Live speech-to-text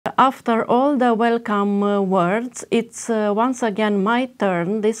After all the welcome words, it's once again my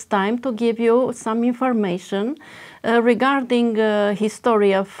turn this time to give you some information regarding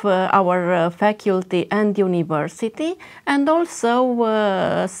history of our faculty and university, and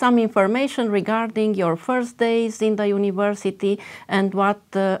also some information regarding your first days in the university and what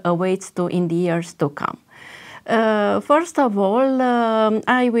awaits you in the years to come. First of all,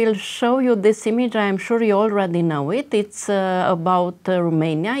 I will show you this image. I am sure you already know it. It's about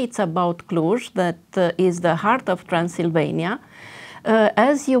Romania. It's about Cluj, that is the heart of Transylvania.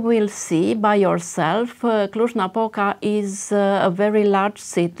 As you will see by yourself, Cluj-Napoca is a very large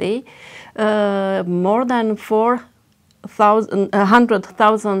city. More than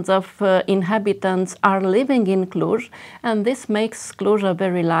 400,000 of inhabitants are living in Cluj, and this makes Cluj a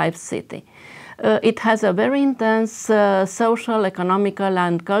very live city. It has a very intense social, economical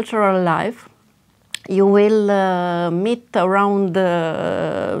and cultural life. You will meet around,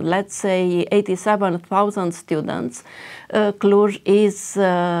 let's say, 87,000 students. Cluj is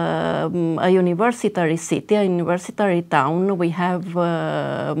a university city, a university town. We have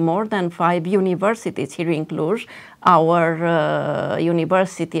more than 5 universities here in Cluj. Our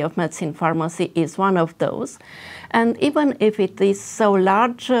University of Medicine Pharmacy is one of those. And even if it is so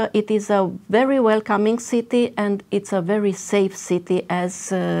large, it is a very welcoming city, and it's a very safe city,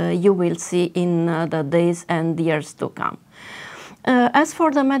 as you will see in the days and years to come. As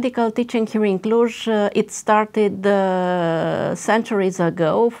for the medical teaching here in Cluj, it started centuries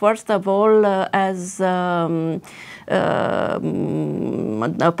ago. First of all, as a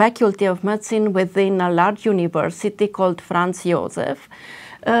faculty of medicine within a large university called Franz Josef.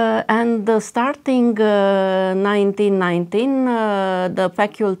 And starting 1919, the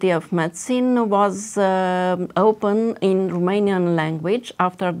Faculty of Medicine was open in Romanian language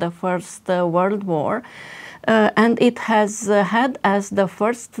after the First World War. And it has had as the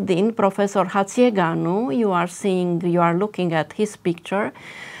first dean Professor Hatzieganu. You are looking at his picture.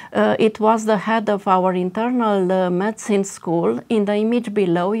 It was the head of our internal medicine school. In the image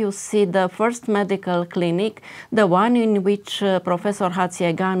below, you see the first medical clinic, the one in which Professor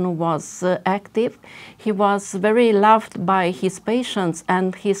Hatzieganu was active. He was very loved by his patients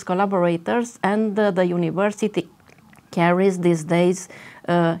and his collaborators, and the university carries these days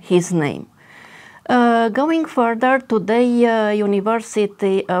his name. Going further, today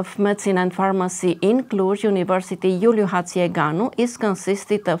University of Medicine and Pharmacy in Cluj, University Iuliu Hatzieganu, is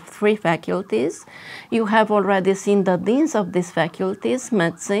consisted of 3 faculties. You have already seen the deans of these faculties: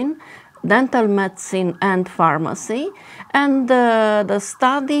 medicine, dental medicine and pharmacy. And the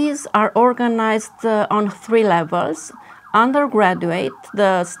studies are organized on 3 levels. Undergraduate,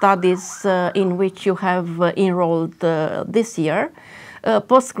 the studies in which you have enrolled this year.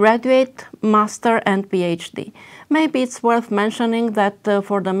 Postgraduate, master and PhD. Maybe it's worth mentioning that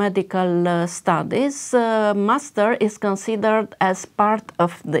for the medical studies, master is considered as part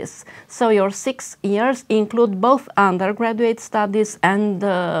of this. So your 6 years include both undergraduate studies and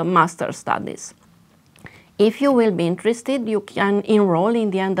master studies. If you will be interested, you can enroll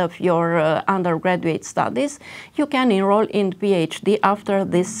in the end of your undergraduate studies. You can enroll in PhD after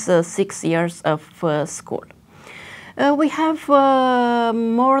these 6 years of school. We have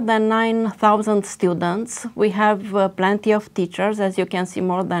more than 9,000 students. We have plenty of teachers, as you can see,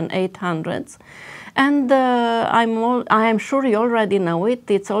 more than 800. And I am sure you already know it.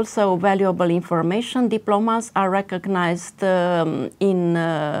 It's also valuable information. Diplomas are recognized in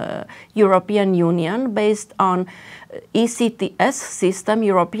European Union based on ECTS system,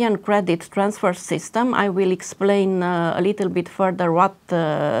 European Credit Transfer System. I will explain a little bit further what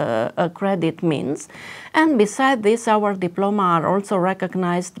a credit means. And beside this, our diploma are also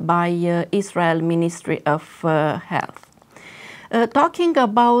recognized by Israel Ministry of Health. Talking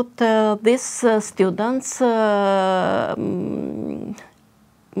about these students,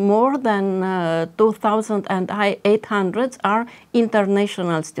 more than 2,800 are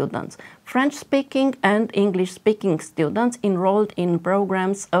international students, French-speaking and English-speaking students enrolled in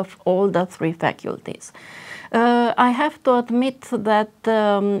programs of all the 3 faculties. I have to admit that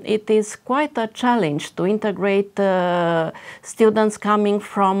it is quite a challenge to integrate students coming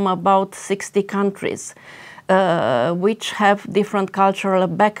from about 60 countries. Which have different cultural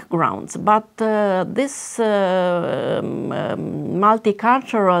backgrounds. But this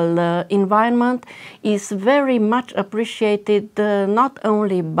multicultural environment is very much appreciated not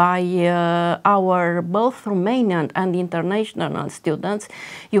only by our both Romanian and international students.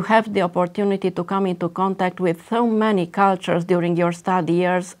 You have the opportunity to come into contact with so many cultures during your study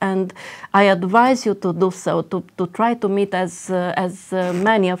years, and I advise you to do so, to try to meet as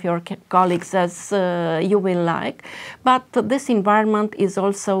many of your colleagues as you will like, but this environment is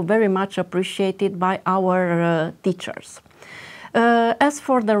also very much appreciated by our teachers. As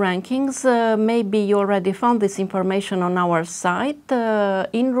for the rankings, maybe you already found this information on our site.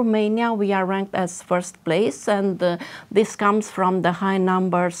 In Romania, we are ranked as first place, and this comes from the high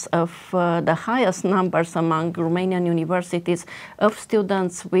numbers of the highest numbers among Romanian universities of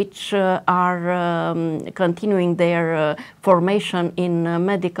students which are continuing their formation in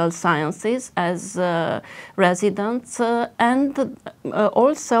medical sciences as residents, and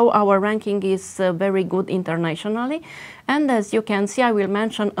also our ranking is very good internationally. And as you can see, I will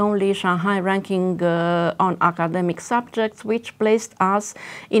mention only Shanghai ranking on academic subjects, which placed us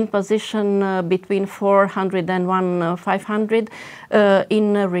in position between 400 and 500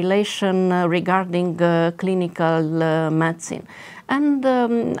 in relation regarding clinical medicine. And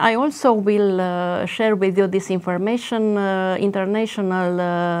I also will share with you this information.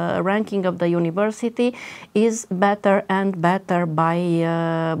 International ranking of the university is better and better by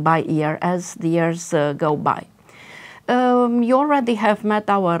year as the years go by. You already have met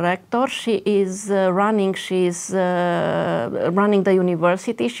our rector. She is running the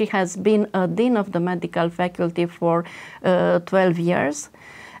university. She has been a dean of the medical faculty for 12 years.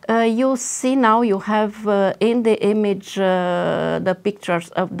 You see now you have in the image the pictures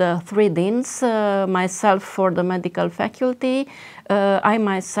of the three deans, myself for the medical faculty. I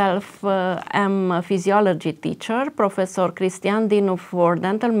myself am a physiology teacher, Professor Cristian Dinu for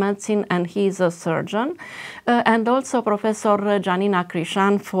dental medicine, and he is a surgeon, and also Professor Janina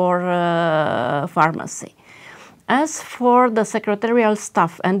Crișan for pharmacy. As for the secretarial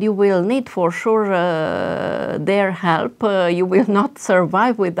staff, and you will need for sure their help, you will not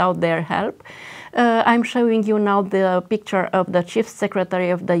survive without their help. I'm showing you now the picture of the Chief Secretary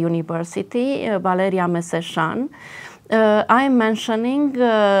of the University, Valeria Meseșan. I'm mentioning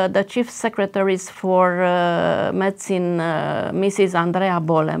the Chief Secretaries for Medicine, Mrs. Andreea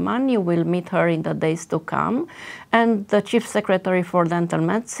Boleman. You will meet her in the days to come. And the Chief Secretary for Dental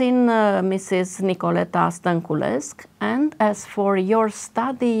Medicine, Mrs. Nicoleta Stănculescu. And as for your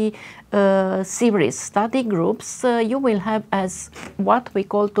study series, study groups, you will have as what we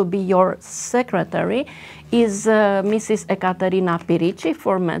call to be your secretary is Mrs. Ecaterina Pirici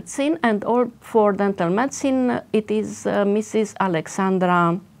for medicine, and for dental medicine it is Mrs.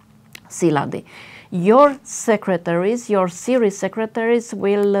 Alexandra Siladi. Your secretaries, your series secretaries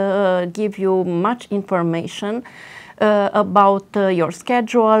will give you much information about your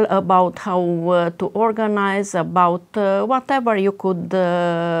schedule, about how to organize, about whatever you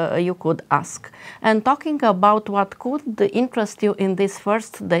could ask. And talking about what could interest you in these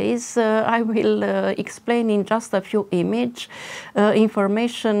first days, I will explain in just a few images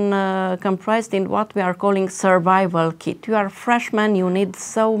information comprised in what we are calling survival kit. You are freshmen, you need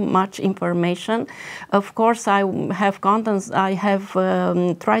so much information. Of course, I have contents, I have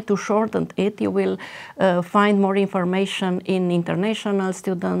tried to shorten it. You will find more information in International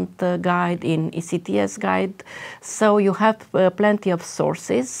Student Guide, in ECTS Guide, so you have plenty of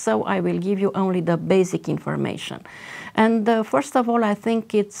sources, so I will give you only the basic information. And first of all, I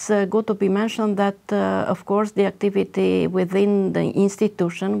think it's good to be mentioned that, of course, the activity within the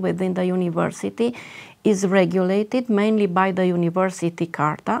institution, within the university, is regulated mainly by the University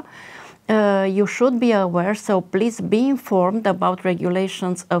Charta. You should be aware, so please be informed about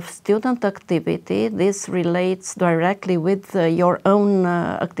regulations of student activity. This relates directly with your own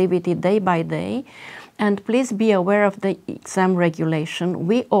activity day by day. And please be aware of the exam regulation.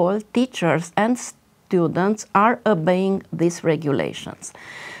 We all, teachers and students, are obeying these regulations.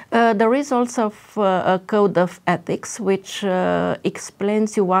 There is also a code of ethics which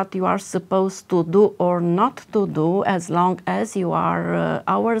explains you what you are supposed to do or not to do as long as you are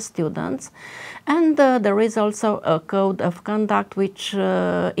our students. And there is also a code of conduct which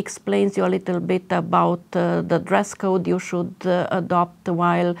explains you a little bit about the dress code you should adopt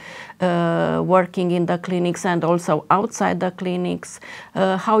while working in the clinics and also outside the clinics,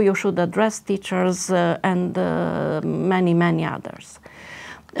 how you should address teachers, and many, many others.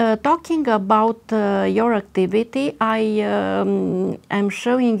 Talking about your activity, I am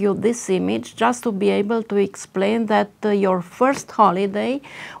showing you this image just to be able to explain that your first holiday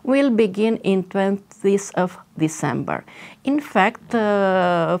will begin in 20th of December. In fact,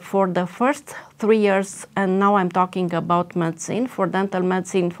 for the first 3 years, and now I'm talking about medicine, for dental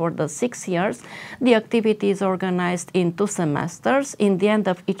medicine for the 6 years, the activity is organized in 2 semesters. In the end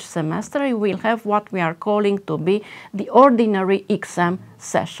of each semester, you will have what we are calling to be the ordinary exam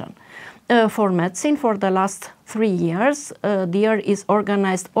session. for medicine, for the last 3 years, the year is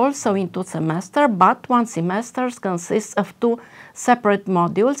organized also in 2 semesters, but one semester consists of 2 separate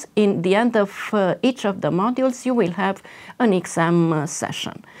modules. In the end of each of the modules, you will have an exam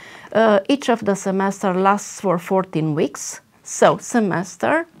session. Each of the semester lasts for 14 weeks. So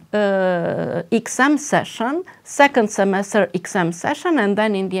semester, exam session, second semester exam session, and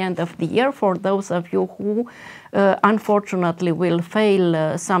then in the end of the year, for those of you who unfortunately will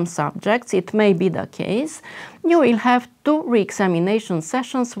fail some subjects, it may be the case, you will have 2 re-examination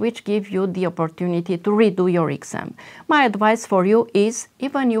sessions which give you the opportunity to redo your exam. My advice for you is,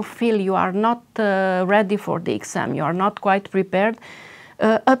 even you feel you are not ready for the exam, you are not quite prepared,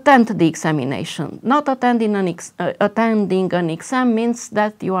 attend the examination. Not attending an exam means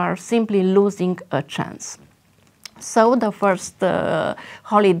that you are simply losing a chance. So the first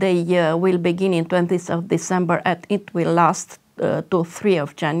holiday will begin in 20th of December and it will last to 3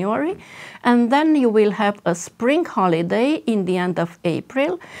 of January. And then you will have a spring holiday in the end of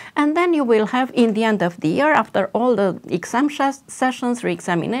April. And then you will have, in the end of the year, after all the exam sessions,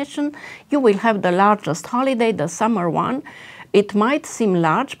 re-examination, you will have the largest holiday, the summer one. It might seem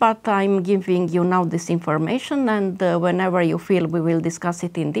large, but I'm giving you now this information, and whenever you feel we will discuss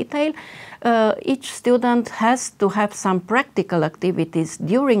it in detail. Each student has to have some practical activities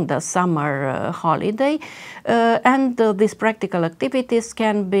during the summer holiday, and these practical activities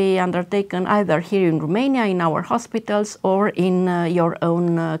can be undertaken either here in Romania, in our hospitals, or in your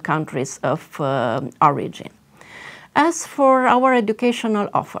own countries of origin. As for our educational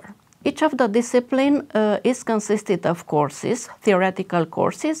offer, each of the discipline is consisted of courses, theoretical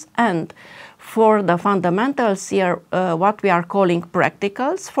courses, and for the fundamentals here, what we are calling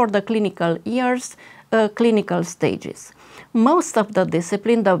practicals, for the clinical years, clinical stages. Most of the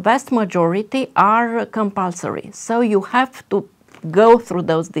discipline, the vast majority, are compulsory, so you have to go through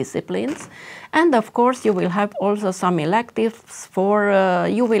those disciplines. And of course you will have also some electives for,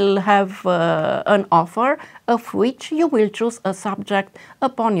 you will have an offer of which you will choose a subject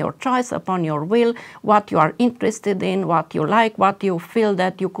upon your choice, upon your will, what you are interested in, what you like, what you feel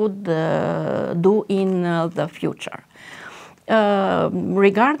that you could do in the future.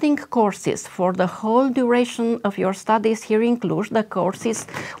 Regarding courses, for the whole duration of your studies here in Cluj, the courses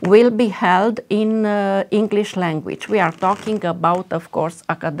will be held in English language. We are talking about, of course,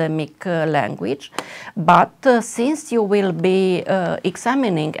 academic language, but since you will be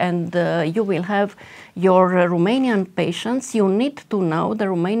examining and you will have your Romanian patients, you need to know the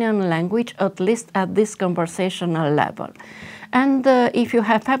Romanian language at least at this conversational level. And if you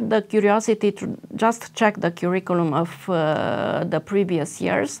have had the curiosity to just check the curriculum of the previous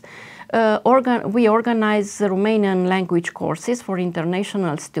years, we organize Romanian language courses for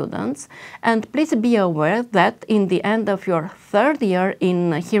international students. And please be aware that in the end of your 3rd year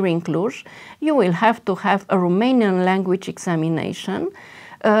here in Cluj, you will have to have a Romanian language examination,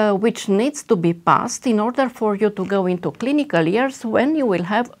 which needs to be passed in order for you to go into clinical years when you will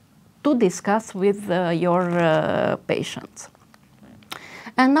have to discuss with your patients.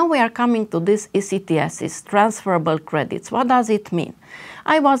 And now we are coming to this ECTSs, transferable credits. What does it mean?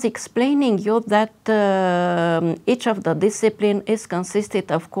 I was explaining you that each of the discipline is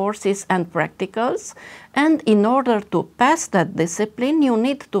consisted of courses and practicals, and in order to pass that discipline, you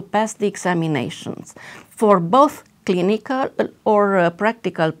need to pass the examinations for both clinical or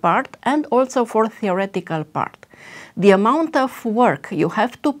practical part and also for theoretical part. The amount of work you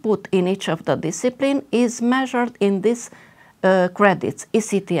have to put in each of the discipline is measured in this credits,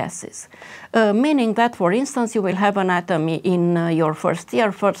 ECTSs, meaning that, for instance, you will have anatomy in your 1st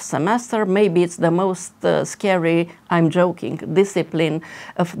year, 1st semester. Maybe it's the most scary, I'm joking, discipline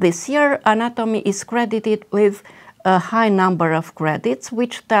of this year. Anatomy is credited with a high number of credits,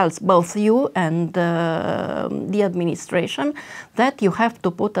 which tells both you and the administration that you have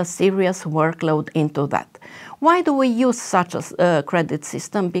to put a serious workload into that. Why do we use such a credit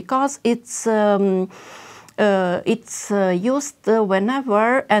system? Because it's used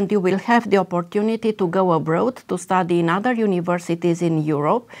whenever, and you will have the opportunity to go abroad to study in other universities in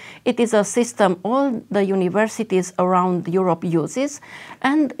Europe. It is a system all the universities around Europe uses,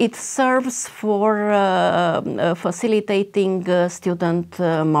 and it serves for facilitating student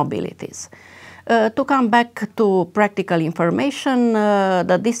mobilities. To come back to practical information,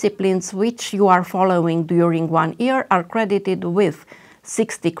 the disciplines which you are following during 1 year are credited with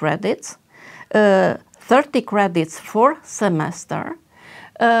 60 credits. 30 credits for semester.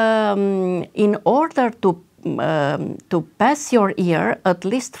 In order to pass your year, at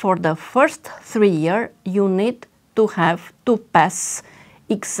least for the first 3 years, you need to have to pass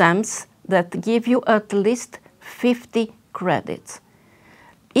exams that give you at least 50 credits.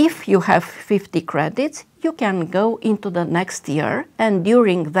 If you have 50 credits, you can go into the next year, and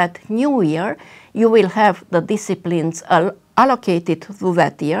during that new year, you will have the disciplines allocated to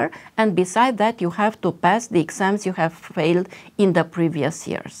that year, and beside that, you have to pass the exams you have failed in the previous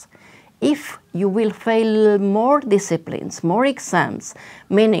years. If you will fail more disciplines, more exams,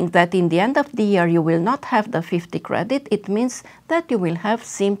 meaning that in the end of the year you will not have the 50 credit, it means that you will have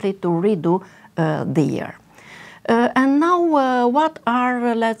simply to redo the year. And now what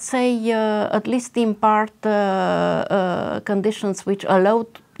are, let's say, at least in part, conditions which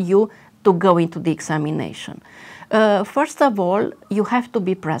allowed you to go into the examination? First of all, you have to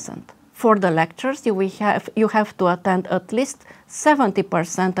be present. For the lectures, you have to attend at least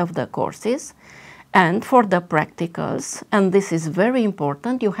 70% of the courses, and for the practicals, and this is very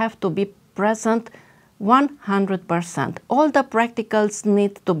important, you have to be present 100%. All the practicals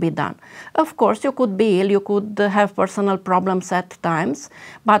need to be done. Of course, you could be ill, you could have personal problems at times,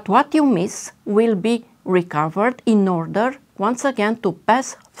 but what you miss will be recovered in order, once again, to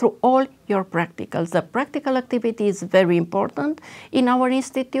pass through all your practicals. The practical activity is very important in our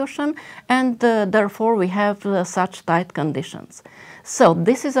institution, and therefore we have such tight conditions. So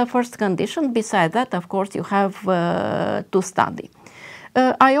this is a first condition. Beside that, of course, you have to study.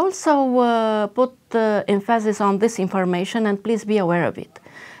 I also put emphasis on this information, and please be aware of it.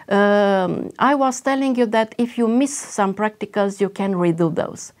 I was telling you that if you miss some practicals, you can redo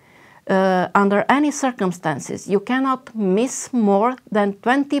those. Under any circumstances, you cannot miss more than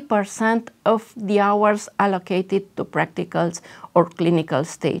 20% of the hours allocated to practicals or clinical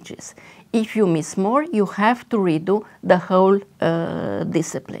stages. If you miss more, you have to redo the whole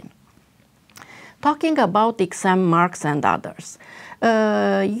discipline. Talking about exam marks and others,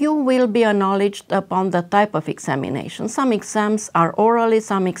 you will be acknowledged upon the type of examination. Some exams are orally,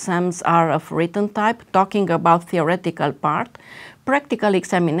 some exams are of written type. Talking about theoretical part, practical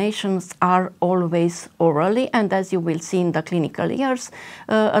examinations are always orally, and as you will see in the clinical years,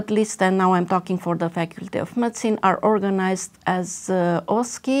 at least, and now I'm talking for the Faculty of Medicine, are organized as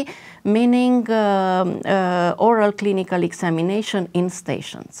OSCE, meaning oral clinical examination in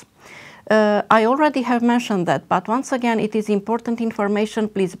stations. I already have mentioned that, but once again, it is important information.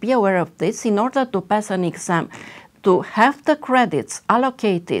 Please be aware of this. In order to pass an exam, to have the credits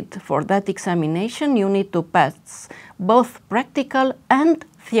allocated for that examination, you need to pass both practical and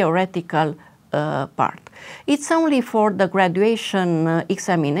theoretical part. It's only for the graduation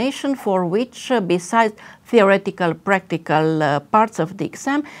examination for which, besides theoretical, practical parts of the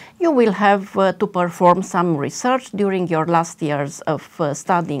exam, you will have to perform some research during your last years of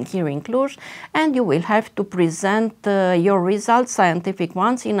studying here in Cluj, and you will have to present your results, scientific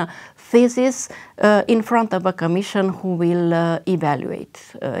ones, in a thesis in front of a commission who will evaluate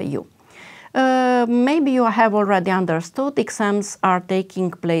you. Maybe you have already understood exams are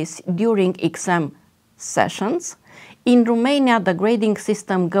taking place during exam sessions. In Romania, the grading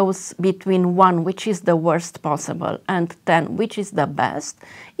system goes between 1, which is the worst possible, and 10, which is the best.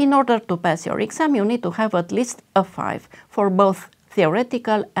 In order to pass your exam, you need to have at least a 5 for both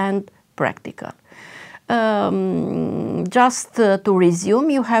theoretical and practical. Just to resume,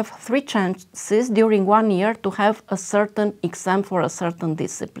 you have 3 chances during 1 year to have a certain exam for a certain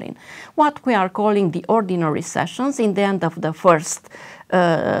discipline. What we are calling the ordinary sessions in the end of the first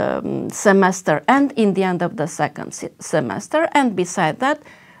semester and in the end of the second semester, and beside that,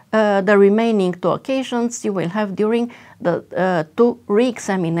 the remaining 2 occasions you will have during the 2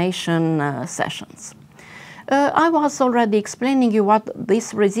 re-examination sessions. I was already explaining you what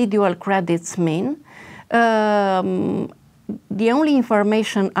these residual credits mean. The only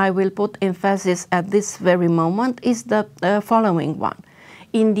information I will put emphasis at this very moment is the following one.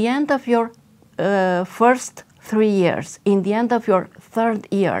 In the end of your first 3 years, in the end of your 3rd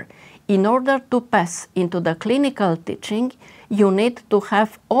year, in order to pass into the clinical teaching, you need to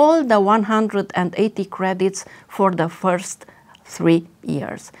have all the 180 credits for the first 3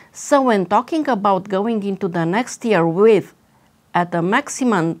 years. So when talking about going into the next year with, at the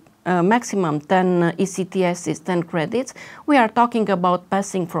maximum 10 ECTS's 10 credits, we are talking about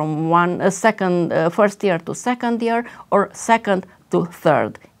passing from first year to 2nd year, or 2nd to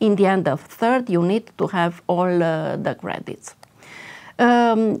 3rd. In the end of 3rd, you need to have all the credits.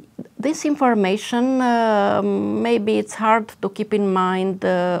 This information, maybe it's hard to keep in mind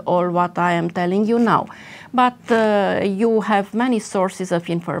all what I am telling you now, but you have many sources of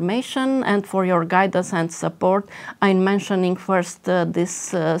information, and for your guidance and support, I'm mentioning first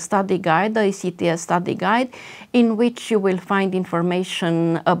this study guide, the ECTS study guide, in which you will find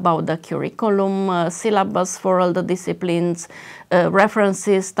information about the curriculum, syllabus for all the disciplines,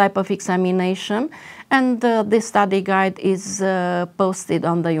 references, type of examination. And this study guide is posted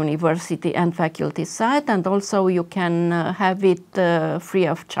on the university and faculty site, and also you can have it free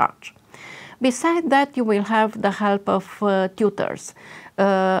of charge. Besides that, you will have the help of tutors.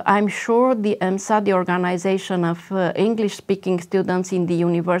 I'm sure the EMSA, the organization of English-speaking students in the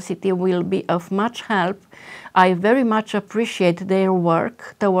university, will be of much help. I very much appreciate their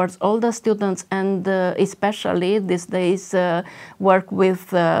work towards all the students, and especially these days work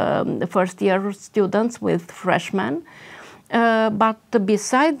with first-year students, with freshmen. But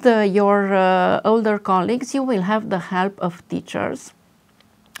beside your older colleagues, you will have the help of teachers,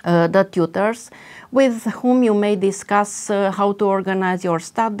 the tutors, with whom you may discuss how to organize your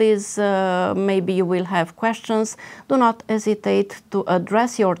studies. Maybe you will have questions. Do not hesitate to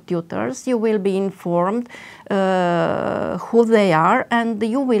address your tutors. You will be informed who they are, and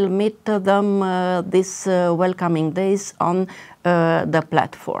you will meet them these welcoming days on the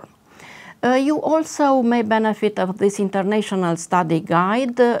platform. You also may benefit of this international study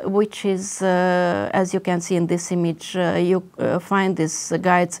guide, which is, as you can see in this image, you find these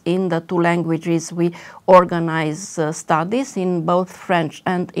guides in the two languages we organize studies, in both French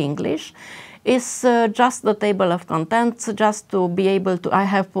and English. Is just the table of contents, just to be able to, I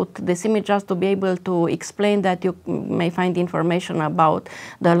have put this image just to be able to explain that you may find information about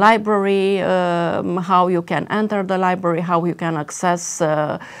the library, how you can enter the library, how you can access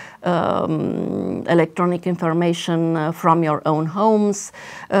electronic information from your own homes,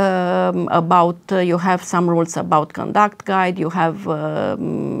 about you have some rules about conduct guide, you have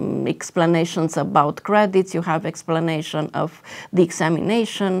explanations about credits, you have explanation of the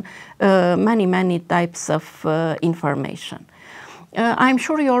examination, many types of information. I'm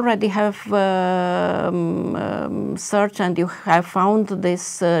sure you already have searched and you have found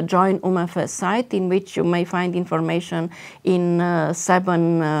this Join UMF site, in which you may find information in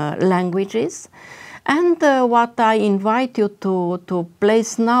 7 languages. And what I invite you to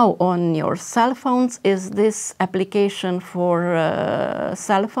place now on your cell phones is this application for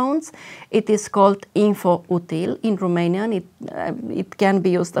cell phones. It is called Info Util in Romanian. It can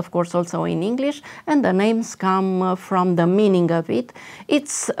be used, of course, also in English, and the names come from the meaning of it.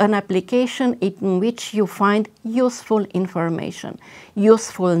 It's an application in which you find useful information.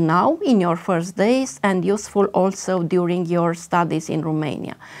 Useful now in your first days, and useful also during your studies in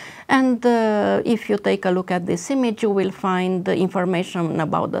Romania. And if you take a look at this image, you will find the information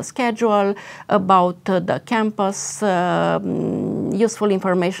about the schedule, about the campus, useful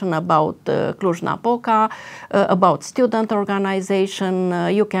information about Cluj-Napoca, about student organization.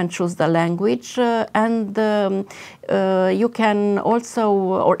 You can choose the language, and you can also,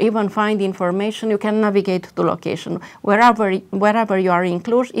 or even find information, you can navigate to location. Wherever you are in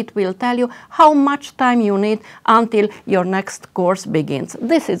Cluj, it will tell you how much time you need until your next course begins.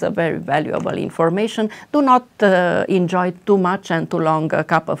 This is a very valuable information. Do not enjoy too much and too long a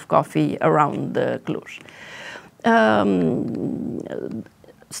cup of coffee around Cluj.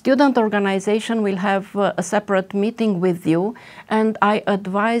 Student organization will have a separate meeting with you, and I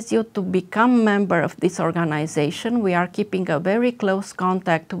advise you to become member of this organization. We are keeping a very close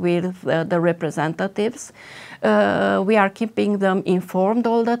contact with the representatives. We are keeping them informed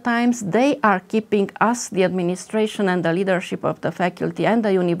all the times. They are keeping us, the administration and the leadership of the faculty and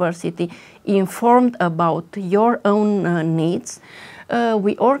the university, informed about your own needs.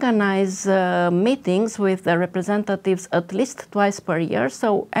 We organize meetings with the representatives at least twice per year,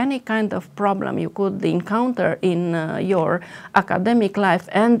 so any kind of problem you could encounter in your academic life,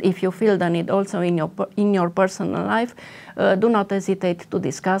 and if you feel the need also in your personal life, do not hesitate to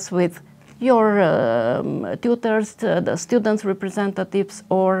discuss with your tutors, the students' representatives,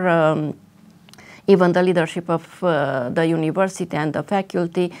 or even the leadership of the university and the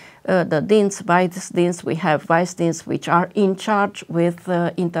faculty, the deans, vice deans. We have vice deans which are in charge with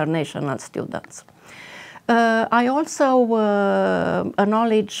international students. I also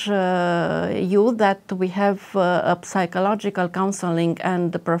acknowledge you that we have a psychological counseling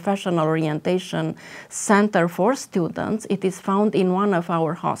and professional orientation center for students. It is found in one of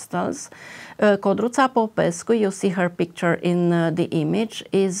our hostels. Codruța Popescu, you see her picture in the image,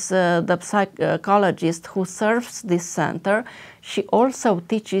 is the psychologist who serves this center. She also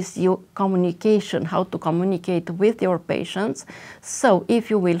teaches you communication, how to communicate with your patients. So if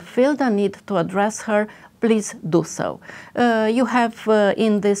you will feel the need to address her, please do so. You have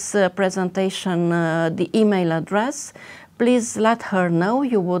in this presentation the email address. Please let her know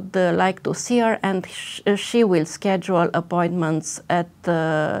you would like to see her, and she will schedule appointments at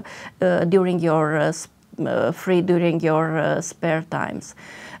during your free during your spare times.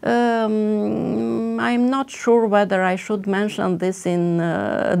 I'm not sure whether I should mention this in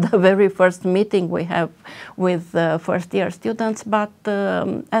the very first meeting we have with first-year students, but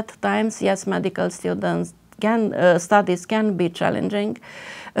at times, yes, medical students studies can be challenging,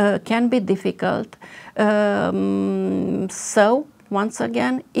 can be difficult. So, once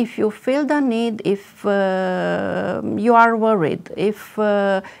again, if you feel the need, if you are worried, if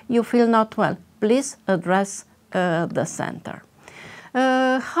you feel not well, please address the center.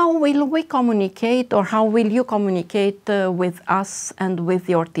 How will we communicate, or how will you communicate with us and with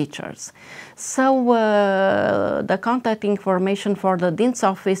your teachers? So the contact information for the Dean's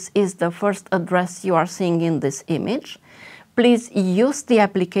Office is the first address you are seeing in this image. Please use the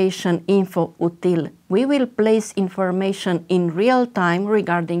application Info Util. We will place information in real time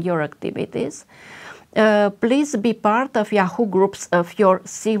regarding your activities. Please be part of Yahoo groups of your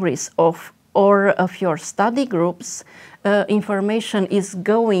series or of your study groups. Information is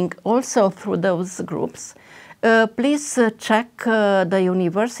going also through those groups. Please check the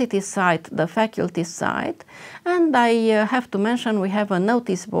university site, the faculty site, and I have to mention we have a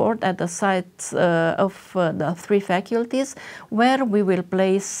notice board at the sites of the 3 faculties where we will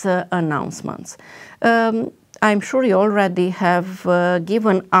place announcements. I'm sure you already have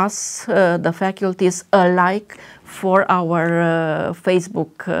given us, the faculties, a like for our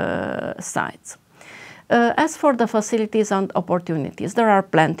Facebook sites. As for the facilities and opportunities, there are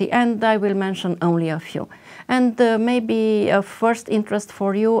plenty, and I will mention only a few. And maybe a first interest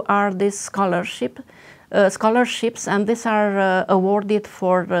for you are these scholarships, and these are awarded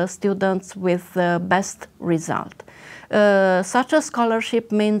for students with best result. Such a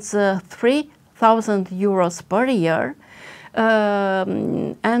scholarship means 3,000 euros per year,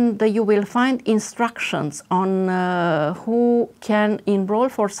 and you will find instructions on who can enroll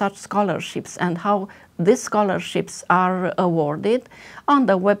for such scholarships and how these scholarships are awarded on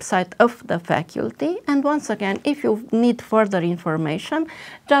the website of the faculty. And once again, if you need further information,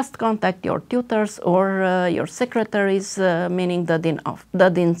 just contact your tutors or your secretaries, meaning the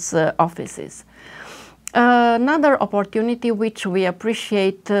dean's offices. Another opportunity which we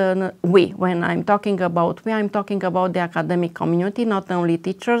appreciate, when I'm talking about I'm talking about the academic community, not only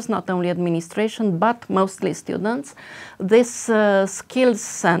teachers, not only administration, but mostly students. These skills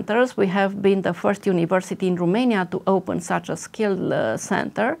centers, we have been the first university in Romania to open such a skill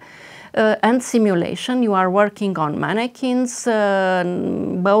center. And simulation. You are working on mannequins,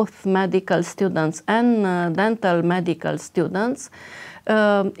 both medical students and dental medical students.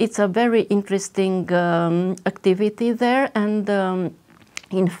 It's a very interesting activity there, and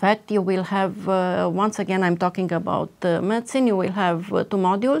in fact you will have, once again I'm talking about medicine, you will have 2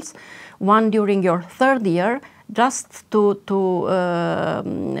 modules, one during your 3rd year, just to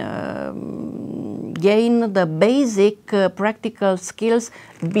gain the basic practical skills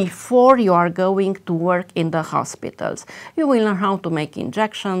before you are going to work in the hospitals. You will learn how to make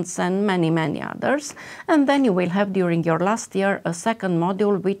injections and many others, and then you will have during your last year a 2nd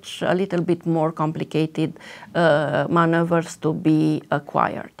module, which a little bit more complicated maneuvers to be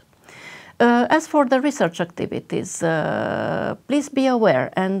acquired. As for the research activities, please be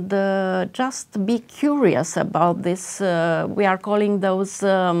aware and just be curious about this. We are calling those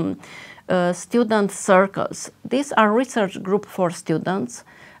student circles. These are research groups for students.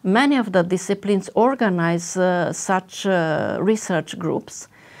 Many of the disciplines organize such research groups.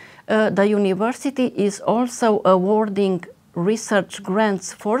 The university is also awarding research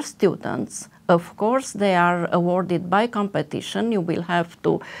grants for students. Of course, they are awarded by competition. You will have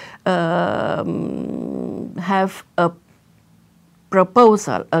to have a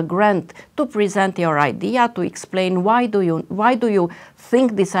proposal, a grant, to present your idea, to explain why do you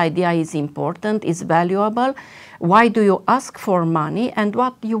think this idea is important, is valuable, why do you ask for money, and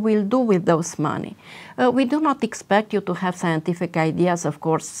what you will do with those money. We do not expect you to have scientific ideas, of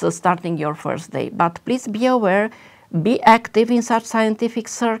course, starting your first day, but please be aware. Be active in such scientific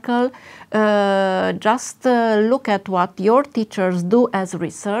circle. Just look at what your teachers do as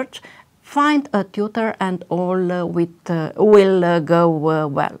research. Find a tutor and all will go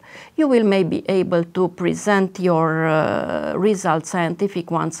well. You will maybe able to present your results,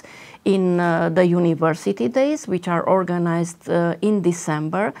 scientific ones, in the university days, which are organized in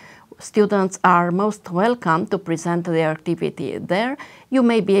December. Students are most welcome to present their activity there. You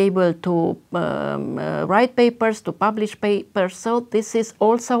may be able to write papers, to publish papers, so this is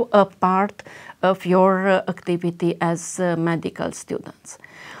also a part of your activity as medical students.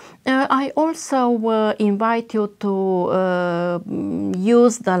 I also invite you to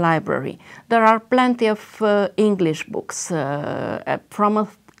use the library. There are plenty of English books from a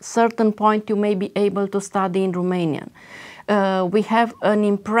certain point you may be able to study in Romanian. We have an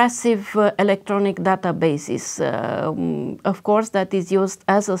impressive electronic databases, of course, that is used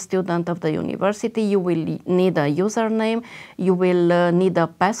as a student of the university. You will need a username, you will need a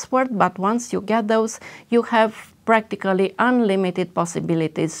password, but once you get those, you have practically unlimited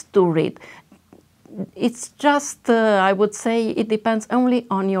possibilities to read. It's just, I would say, it depends only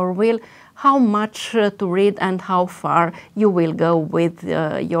on your will, how much to read and how far you will go with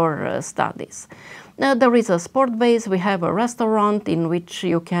your studies. There is a sport base, we have a restaurant in which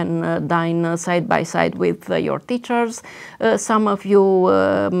you can dine side by side with your teachers. Some of you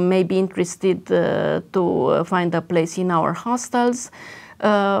may be interested to find a place in our hostels.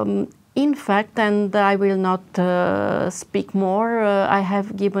 In fact, and I will not speak more, I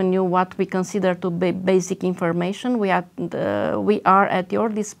have given you what we consider to be basic information. We are at your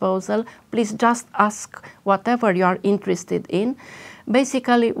disposal. Please just ask whatever you are interested in.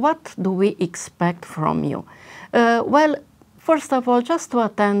 Basically, what do we expect from you? Well, first of all, just to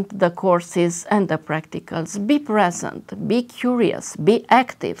attend the courses and the practicals. Be present, be curious, be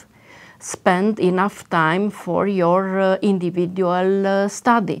active. Spend enough time for your individual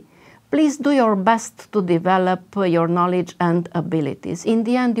study. Please do your best to develop your knowledge and abilities. In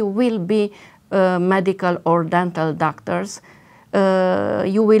the end, you will be medical or dental doctors.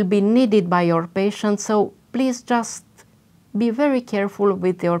 You will be needed by your patients, so please just be very careful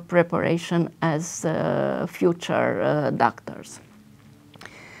with your preparation as future doctors.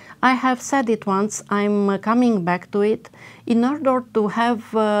 I have said it once, I'm coming back to it, in order to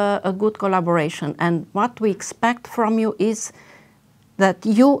have a good collaboration, and what we expect from you is that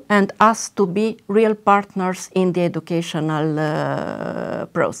you and us to be real partners in the educational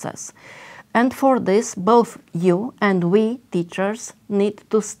process. And for this, both you and we, teachers, need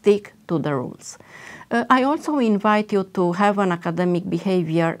to stick to the rules. I also invite you to have an academic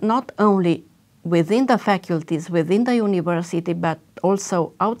behavior not only within the faculties, within the university, but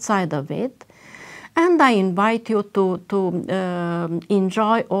also outside of it. And I invite you to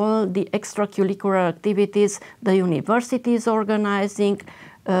enjoy all the extracurricular activities the university is organizing,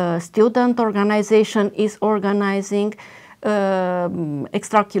 student organization is organizing,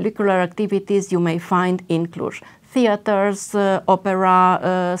 extracurricular activities you may find in Cluj. Theaters,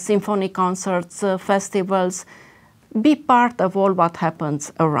 opera, symphony concerts, festivals. Be part of all what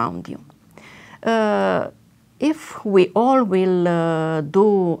happens around you. If we all will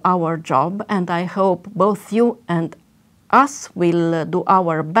do our job, and I hope both you and us will do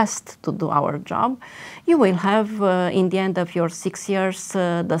our best to do our job, you will have, in the end of your 6 years,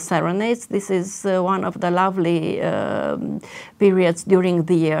 the serenades. This is one of the lovely periods during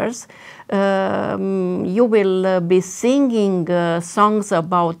the years. You will be singing songs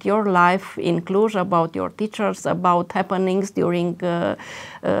about your life in Cluj, about your teachers, about happenings during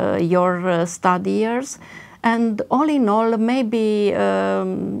your study years. And all in all, maybe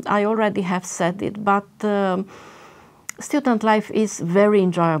I already have said it, but student life is very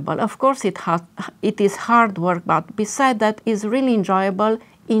enjoyable. Of course, it is hard work, but beside that, is really enjoyable.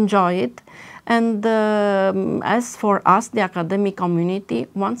 Enjoy it. And as for us, the academic community,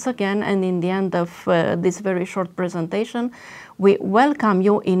 once again, and in the end of this very short presentation, we welcome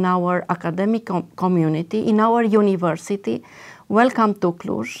you in our academic community, in our university. Welcome to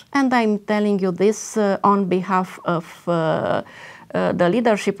Cluj, and I'm telling you this on behalf of the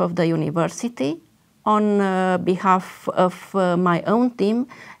leadership of the university, on behalf of my own team,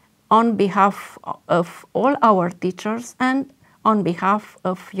 on behalf of all our teachers, and on behalf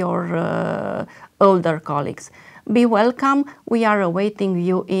of your older colleagues. Be welcome. We are awaiting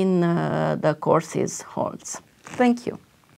you in the courses halls. Thank you.